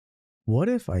What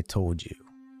if I told you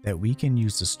that we can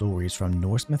use the stories from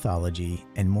Norse mythology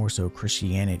and more so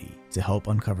Christianity to help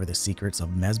uncover the secrets of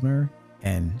Messmer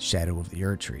and Shadow of the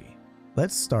Erdtree?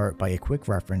 Let's start by a quick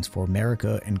reference for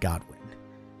Marika and Godwin.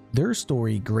 Their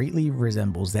story greatly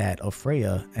resembles that of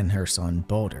Freya and her son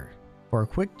Balder. For a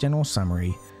quick general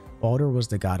summary, Balder was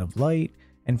the god of light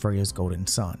and Freya's golden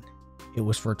son. It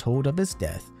was foretold of his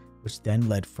death, which then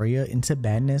led Freya into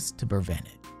madness to prevent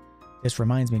it. This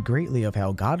reminds me greatly of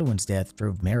how Godwin's death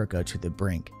drove Marika to the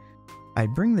brink. I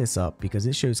bring this up because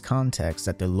it shows context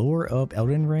that the lore of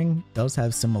Elden Ring does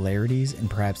have similarities and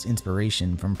perhaps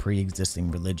inspiration from pre-existing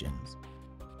religions.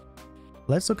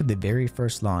 Let's look at the very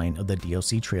first line of the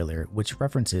DLC trailer, which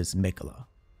references Mikola.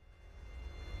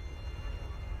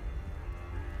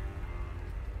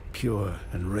 Pure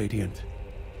and radiant,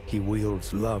 he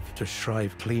wields love to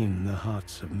shrive clean the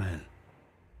hearts of men.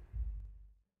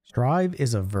 Strive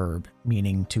is a verb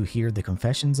meaning to hear the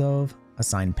confessions of,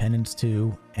 assign penance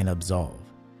to, and absolve.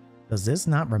 Does this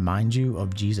not remind you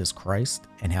of Jesus Christ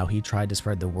and how he tried to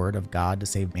spread the word of God to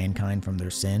save mankind from their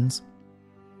sins?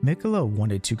 Mikola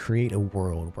wanted to create a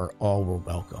world where all were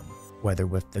welcome, whether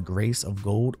with the grace of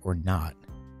gold or not.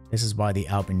 This is why the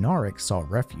Albinauric sought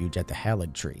refuge at the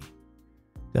Halig tree.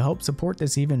 To help support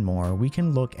this even more, we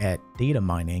can look at data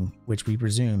mining, which we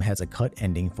presume has a cut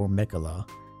ending for Mikola.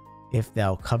 If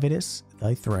thou covetest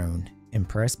thy throne,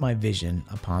 impress my vision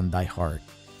upon thy heart.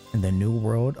 In the new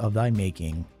world of thy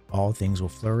making, all things will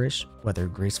flourish, whether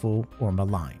graceful or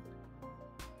malign.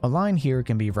 Malign here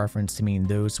can be referenced to mean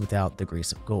those without the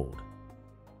grace of gold.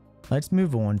 Let's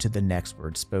move on to the next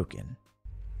word spoken.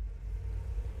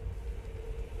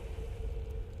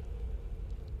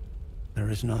 There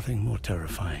is nothing more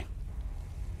terrifying.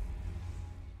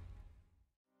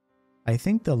 I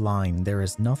think the line "there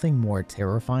is nothing more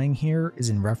terrifying" here is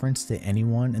in reference to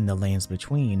anyone in the lands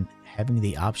between having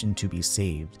the option to be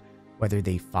saved, whether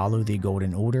they follow the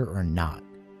Golden Order or not.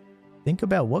 Think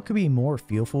about what could be more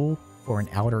fearful for an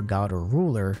outer god or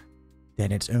ruler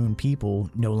than its own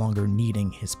people no longer needing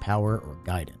his power or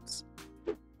guidance.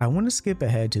 I want to skip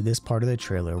ahead to this part of the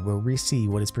trailer where we see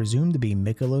what is presumed to be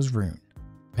Mikola's rune.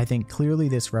 I think clearly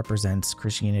this represents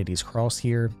Christianity's cross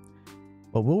here,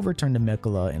 but we'll return to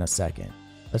Mikola in a second.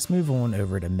 Let's move on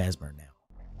over to Messmer now.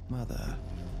 Mother,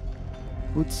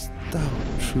 wouldst thou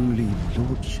truly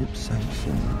lordship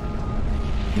sanction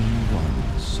in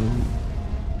one so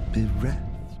bereft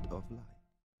of life?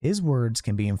 His words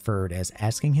can be inferred as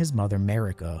asking his mother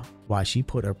Marika why she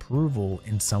put approval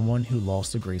in someone who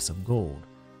lost the grace of gold,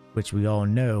 which we all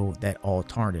know that all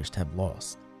tarnished have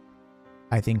lost.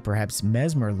 I think perhaps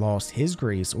Messmer lost his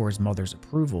grace or his mother's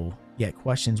approval, yet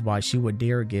questions why she would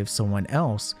dare give someone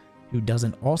else who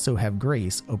doesn't also have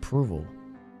grace approval.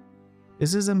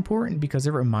 This is important because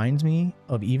it reminds me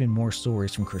of even more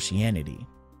stories from Christianity.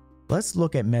 Let's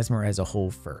look at Messmer as a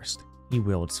whole first. He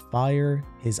wields fire,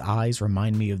 his eyes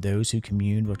remind me of those who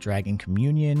commune with Dragon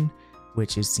Communion,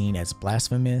 which is seen as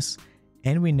blasphemous,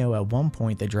 and we know at one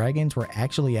point the dragons were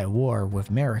actually at war with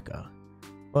Marika,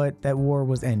 but that war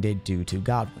was ended due to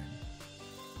Godwin.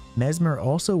 Messmer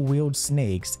also wields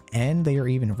snakes, and they are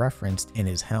even referenced in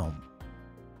his helm.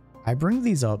 I bring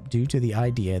these up due to the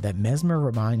idea that Messmer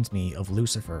reminds me of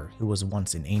Lucifer, who was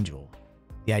once an angel.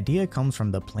 The idea comes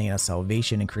from the plan of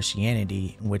salvation in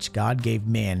Christianity, in which God gave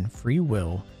man free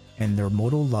will, and their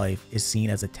mortal life is seen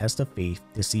as a test of faith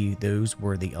to see those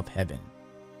worthy of heaven.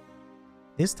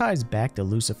 This ties back to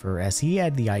Lucifer, as he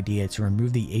had the idea to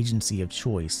remove the agency of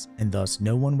choice, and thus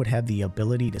no one would have the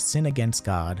ability to sin against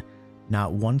God,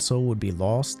 not one soul would be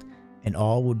lost, and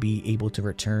all would be able to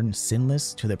return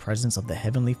sinless to the presence of the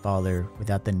Heavenly Father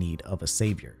without the need of a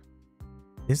Savior.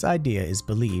 This idea is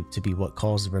believed to be what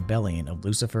caused the rebellion of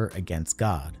Lucifer against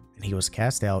God, and he was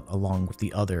cast out along with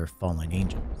the other fallen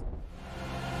angels.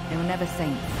 They were never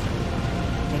saints.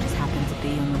 They just happened to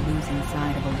be on the losing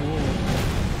side of a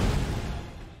war.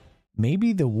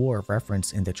 Maybe the war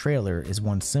referenced in the trailer is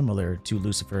one similar to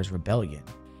Lucifer's rebellion.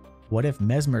 What if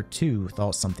Messmer too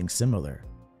thought something similar?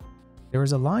 There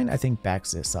is a line I think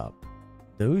backs this up.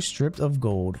 Those stripped of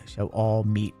gold shall all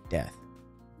meet death.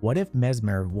 What if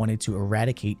Messmer wanted to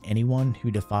eradicate anyone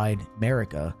who defied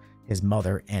Marika, his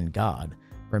mother and God,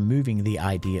 removing the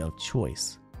idea of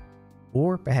choice?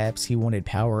 Or perhaps he wanted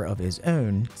power of his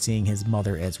own, seeing his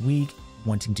mother as weak,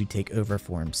 wanting to take over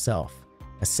for himself,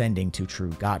 ascending to true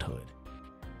godhood.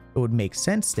 It would make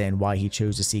sense then why he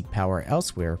chose to seek power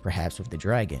elsewhere, perhaps with the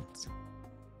dragons.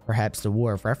 Perhaps the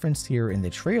war referenced here in the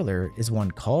trailer is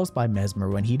one caused by Messmer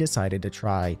when he decided to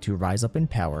try to rise up in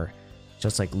power,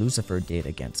 just like Lucifer did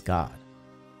against God.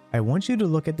 I want you to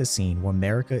look at the scene where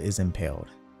Marika is impaled.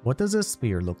 What does a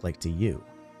spear look like to you?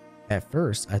 At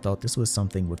first, I thought this was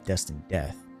something with destined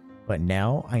death, but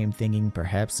now I am thinking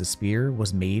perhaps the spear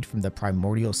was made from the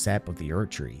primordial sap of the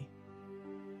Earth Tree.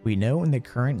 We know in the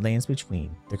current Lands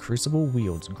Between, the Crucible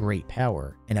wields great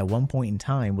power and at one point in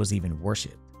time was even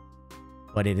worshipped.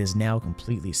 But it is now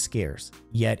completely scarce,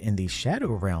 yet in the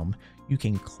Shadow Realm, you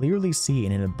can clearly see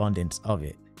an abundance of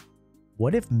it.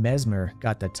 What if Messmer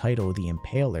got the title the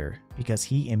Impaler because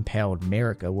he impaled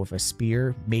Marika with a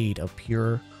spear made of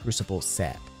pure Crucible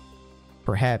sap?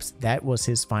 Perhaps that was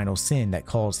his final sin that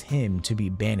caused him to be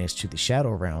banished to the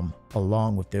Shadow Realm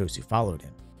along with those who followed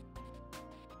him.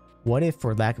 What if,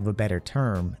 for lack of a better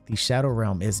term, the Shadow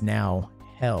Realm is now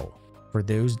Hell for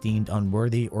those deemed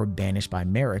unworthy or banished by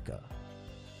Marika?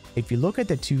 If you look at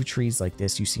the two trees like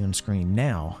this you see on screen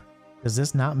now, does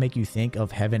this not make you think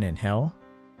of heaven and hell?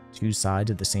 Two sides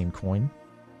of the same coin?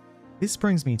 This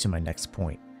brings me to my next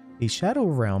point. The Shadow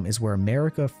Realm is where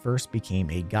Marika first became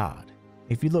a god.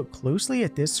 If you look closely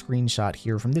at this screenshot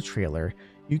here from the trailer,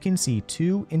 you can see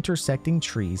two intersecting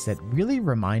trees that really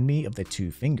remind me of the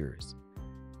two fingers.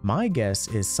 My guess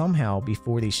is somehow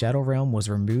before the Shadow Realm was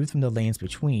removed from the Lands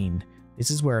Between, this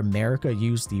is where Marika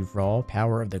used the raw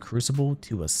power of the Crucible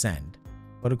to ascend.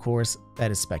 But of course,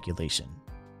 that is speculation.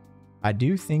 I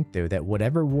do think though that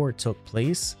whatever war took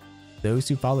place, those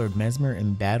who followed Messmer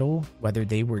in battle, whether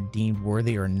they were deemed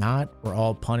worthy or not, were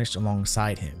all punished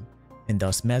alongside him, and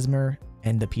thus Messmer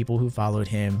and the people who followed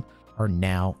him are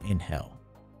now in hell.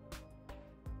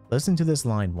 Listen to this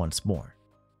line once more.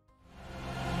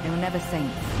 They were never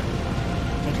saints.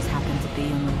 They just happened to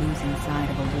be on the losing side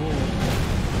of a war.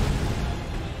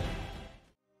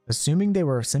 Assuming they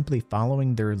were simply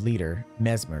following their leader,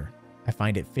 Messmer, I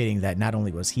find it fitting that not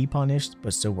only was he punished,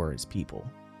 but so were his people.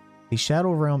 The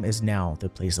Shadow Realm is now the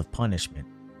place of punishment.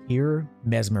 Here,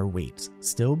 Messmer waits,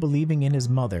 still believing in his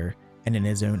mother and in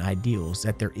his own ideals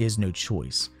that there is no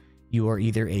choice. You are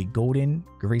either a golden,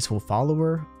 graceful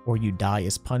follower, or you die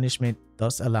as punishment,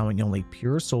 thus allowing only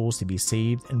pure souls to be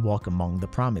saved and walk among the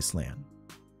Promised Land.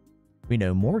 We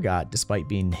know Morgoth, despite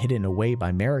being hidden away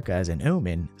by Marika as an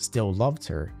omen, still loved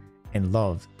her and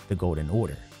loved the Golden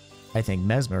Order. I think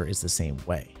Messmer is the same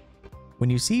way. When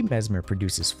you see Messmer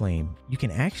produce his flame, you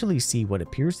can actually see what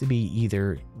appears to be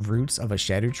either roots of a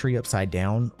shadow tree upside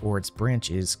down or its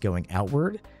branches going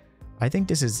outward. I think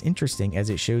this is interesting as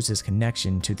it shows his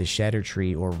connection to the shadow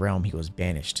tree or realm he was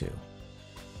banished to.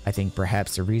 I think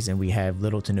perhaps the reason we have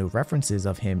little to no references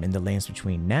of him in the Lands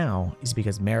Between now is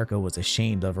because Marika was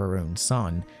ashamed of her own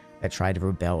son that tried to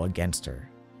rebel against her.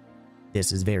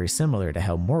 This is very similar to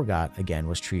how Morgoth again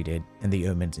was treated and the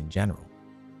omens in general.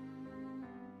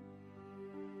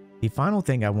 The final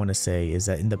thing I want to say is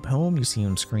that in the poem you see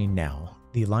on screen now,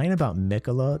 the line about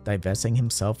Mikola divesting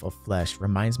himself of flesh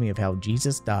reminds me of how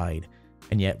Jesus died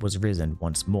and yet was risen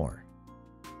once more.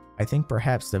 I think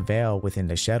perhaps the veil within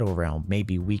the Shadow Realm may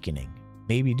be weakening,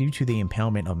 maybe due to the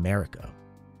impalement of Marika.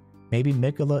 Maybe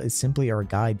Mikola is simply our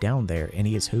guide down there and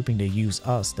he is hoping to use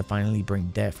us to finally bring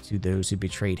death to those who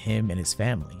betrayed him and his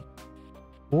family.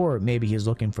 Or maybe he is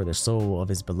looking for the soul of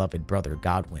his beloved brother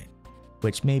Godwyn,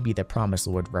 which may be the Promised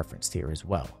Lord referenced here as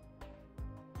well.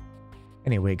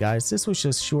 Anyway guys, this was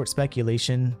just short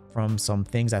speculation from some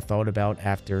things I thought about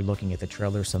after looking at the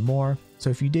trailer some more. So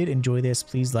if you did enjoy this,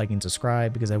 please like and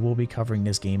subscribe because I will be covering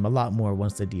this game a lot more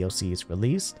once the DLC is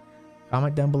released.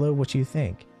 Comment down below what you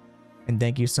think. And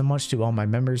thank you so much to all my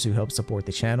members who help support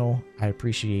the channel. I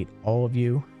appreciate all of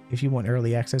you. If you want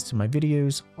early access to my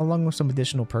videos, along with some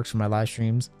additional perks from my live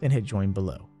streams, then hit join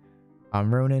below.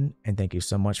 I'm Ronan, and thank you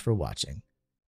so much for watching.